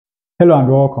Hello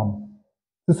and welcome.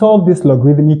 To solve this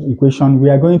logarithmic equation, we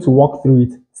are going to walk through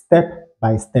it step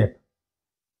by step.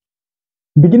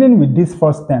 Beginning with this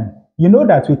first term, you know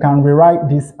that we can rewrite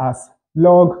this as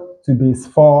log to base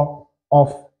 4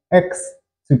 of x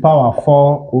to power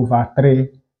 4 over 3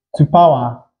 to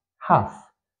power half.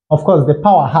 Of course, the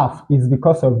power half is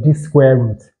because of this square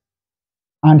root.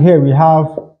 And here we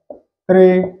have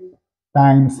 3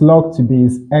 times log to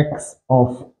base x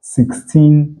of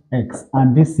 16x,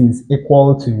 and this is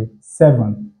equal to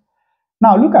 7.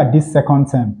 Now look at this second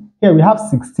term. Here we have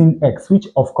 16x, which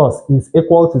of course is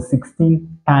equal to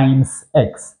 16 times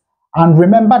x. And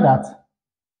remember that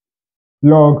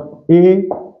log a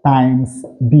times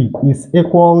b is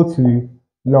equal to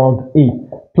log a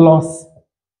plus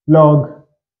log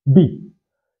b.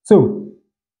 So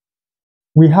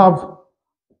we have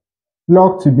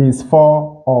log to base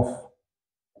 4 of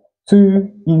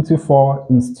 2 into 4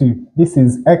 is 2. This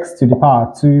is x to the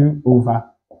power 2 over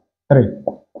 3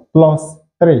 plus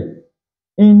 3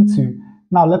 into,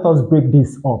 now let us break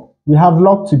this up. We have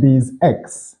log to base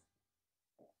x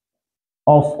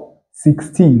of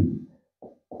 16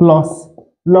 plus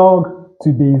log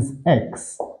to base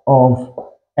x of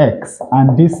x,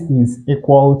 and this is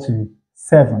equal to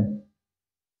 7.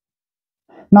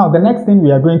 Now the next thing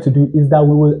we are going to do is that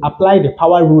we will apply the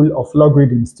power rule of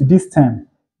logarithms to this term.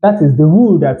 That is the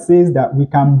rule that says that we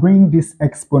can bring this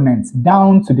exponent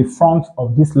down to the front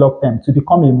of this log term to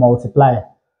become a multiplier.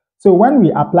 So when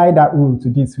we apply that rule to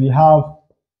this, we have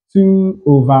 2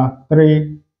 over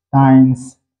 3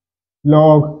 times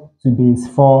log to base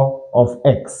 4 of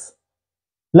x.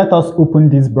 Let us open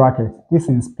this bracket. This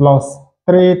is plus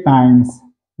 3 times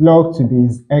log to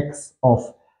base x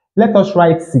of, let us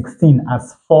write 16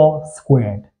 as 4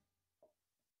 squared.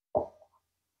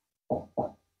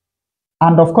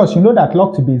 And of course, you know that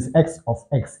log to base x of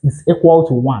x is equal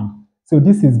to 1. So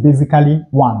this is basically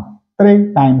 1.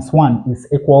 3 times 1 is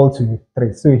equal to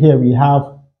 3. So here we have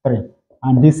 3.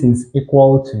 And this is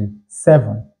equal to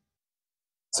 7.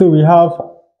 So we have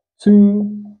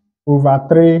 2 over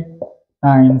 3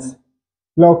 times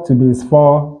log to base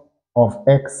 4 of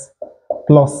x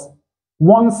plus,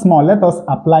 once more, let us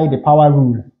apply the power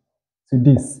rule to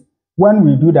this. When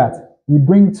we do that, we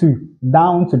bring 2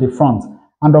 down to the front.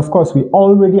 And of course, we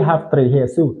already have 3 here.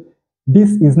 So this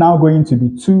is now going to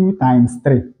be 2 times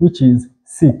 3, which is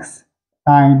 6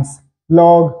 times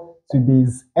log to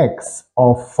base x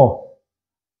of 4.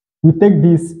 We take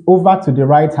this over to the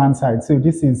right hand side. So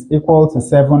this is equal to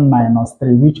 7 minus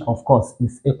 3, which of course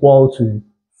is equal to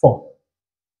 4.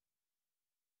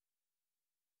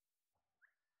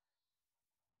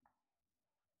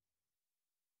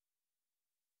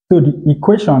 So the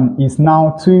equation is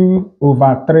now 2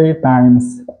 over 3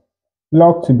 times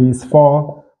log to base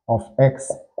 4 of x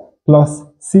plus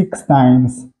 6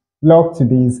 times log to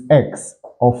base x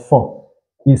of 4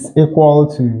 is equal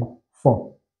to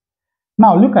 4.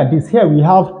 Now look at this. Here we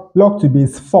have log to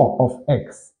base 4 of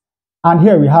x, and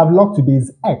here we have log to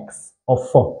base x of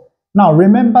 4. Now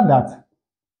remember that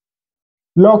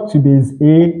log to base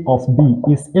a of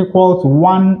b is equal to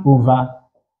 1 over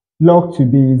log to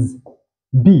base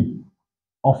b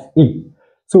of a.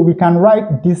 So we can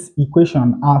write this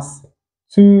equation as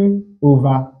 2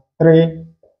 over 3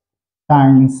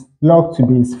 times log to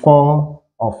base 4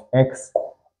 of x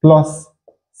plus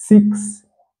 6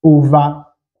 over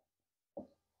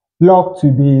log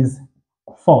to base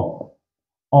 4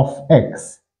 of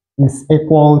x is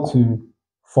equal to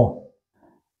 4.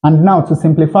 And now to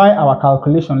simplify our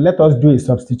calculation, let us do a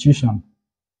substitution.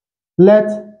 Let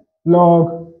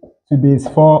log to base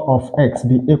 4 of x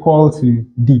be equal to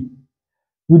d.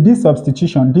 With this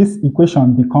substitution, this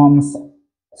equation becomes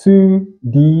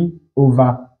 2d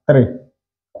over 3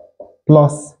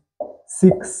 plus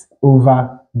 6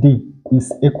 over d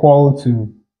is equal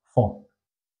to 4.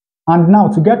 And now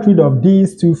to get rid of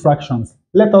these two fractions,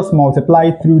 let us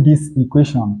multiply through this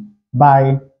equation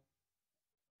by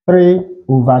 3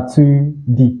 over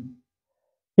 2d.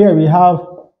 Here we have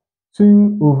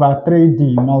 2 over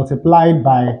 3d multiplied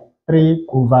by 3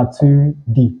 over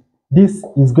 2d. This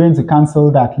is going to cancel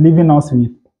that, leaving us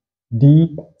with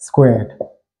d squared.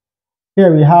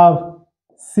 Here we have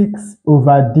 6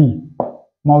 over d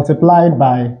multiplied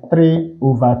by 3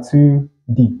 over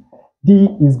 2d. d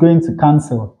is going to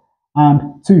cancel,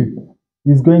 and 2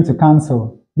 is going to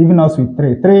cancel, leaving us with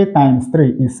 3. 3 times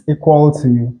 3 is equal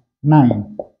to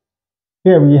 9.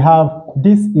 Here we have,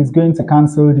 this is going to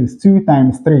cancel this. 2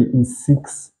 times 3 is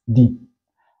 6d.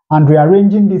 And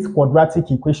rearranging this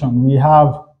quadratic equation, we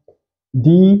have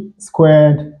d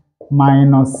squared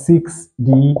minus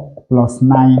 6d plus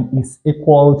 9 is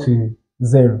equal to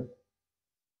 0.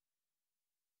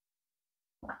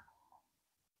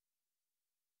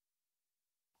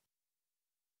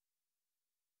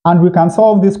 And we can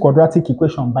solve this quadratic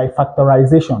equation by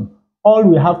factorization. All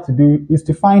we have to do is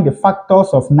to find the factors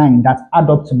of 9 that add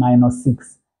up to minus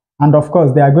 6. And of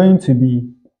course, they are going to be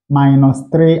minus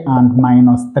 3 and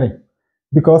minus 3.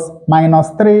 Because minus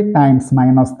 3 times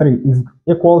minus 3 is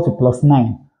equal to plus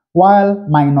 9, while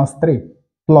minus 3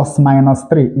 plus minus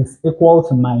 3 is equal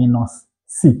to minus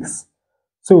 6.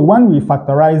 So when we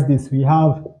factorize this, we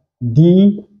have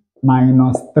d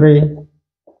minus 3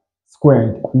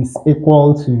 squared is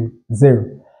equal to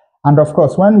 0. And of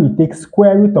course, when we take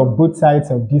square root of both sides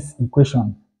of this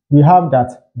equation, we have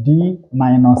that d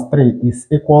minus 3 is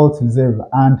equal to 0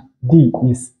 and d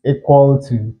is equal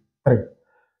to 3.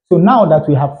 So now that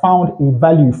we have found a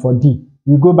value for d,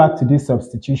 we go back to this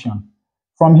substitution.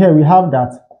 From here, we have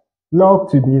that log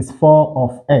to base 4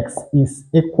 of x is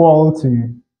equal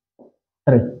to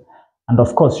 3. And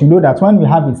of course, you know that when we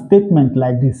have a statement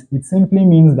like this, it simply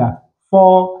means that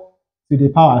 4 to the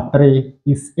power 3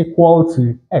 is equal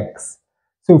to x.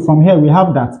 So from here, we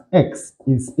have that x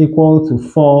is equal to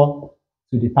 4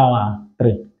 to the power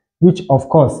 3, which of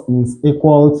course is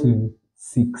equal to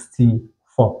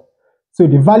 64. So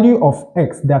the value of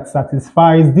x that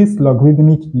satisfies this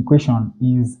logarithmic equation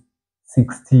is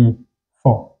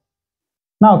 64.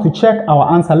 Now to check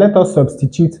our answer, let us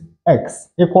substitute x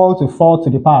equal to 4 to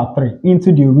the power 3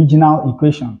 into the original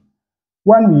equation.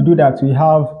 When we do that, we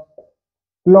have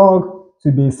log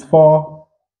to base 4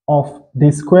 of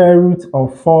the square root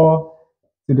of 4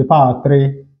 to the power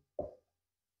 3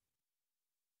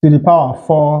 to the power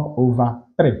 4 over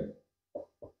 3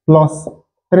 plus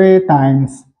 3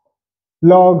 times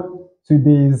log to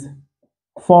base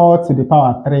 4 to the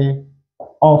power 3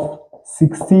 of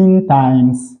 16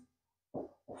 times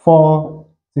 4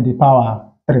 to the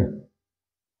power 3.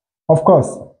 Of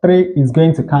course, 3 is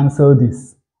going to cancel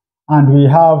this, and we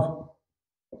have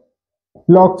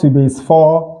log to base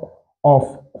 4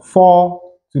 of 4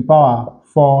 to power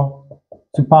 4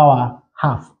 to power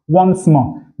half. Once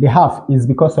more, the half is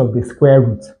because of the square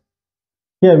root.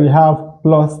 Here we have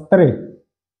plus 3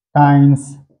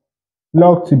 times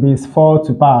log to base 4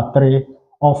 to power 3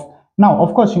 of, now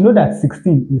of course you know that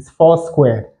 16 is 4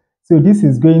 squared. So this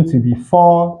is going to be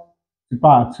 4 to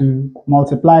power 2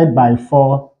 multiplied by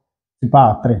 4 to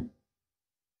power 3.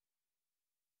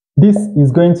 This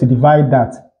is going to divide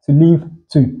that to leave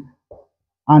 2.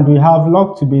 And we have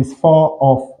log to base 4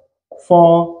 of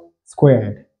 4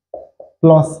 squared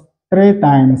plus 3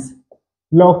 times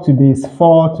log to base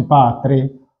 4 to power 3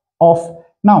 of,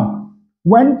 now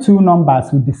when two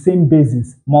numbers with the same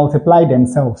basis multiply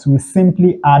themselves, we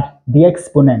simply add the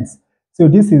exponents. So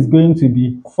this is going to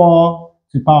be 4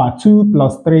 to power 2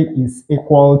 plus 3 is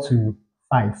equal to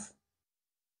 5.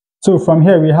 So from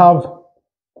here we have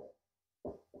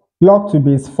log to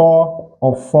base 4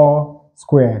 of 4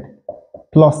 squared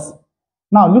plus,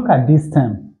 now look at this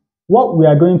term. What we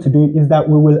are going to do is that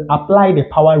we will apply the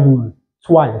power rule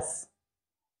twice.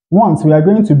 Once we are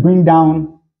going to bring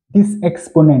down this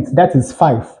exponent, that is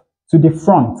 5, to the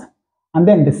front, and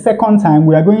then the second time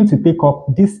we are going to take up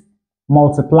this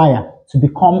multiplier to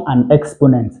become an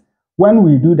exponent. When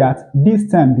we do that, this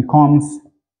term becomes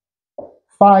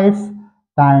 5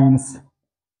 times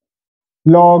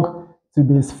log to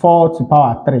base 4 to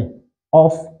power 3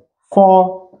 of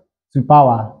 4 to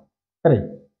power 3.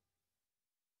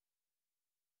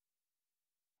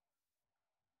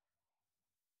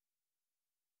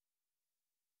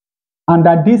 And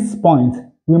at this point,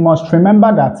 we must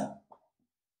remember that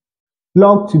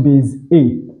log to base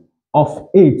a of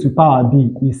a to power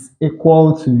b is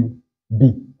equal to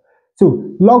b.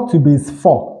 So log to base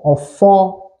 4 of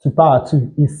 4 to power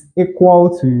 2 is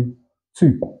equal to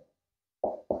 2.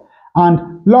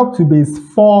 And log to base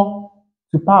 4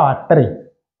 to power 3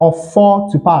 of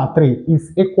 4 to power 3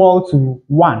 is equal to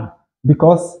 1,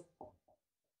 because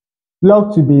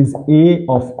log to base a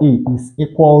of a is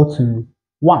equal to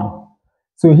 1.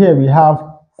 So here we have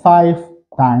 5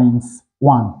 times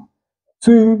 1.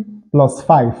 2 plus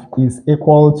 5 is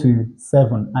equal to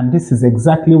 7. And this is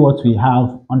exactly what we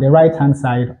have on the right-hand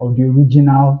side of the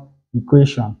original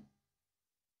equation.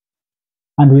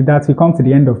 And with that, we come to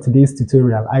the end of today's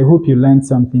tutorial. I hope you learned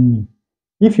something new.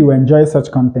 If you enjoy such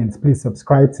content, please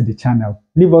subscribe to the channel.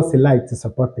 Leave us a like to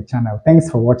support the channel. Thanks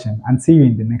for watching, and see you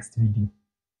in the next video.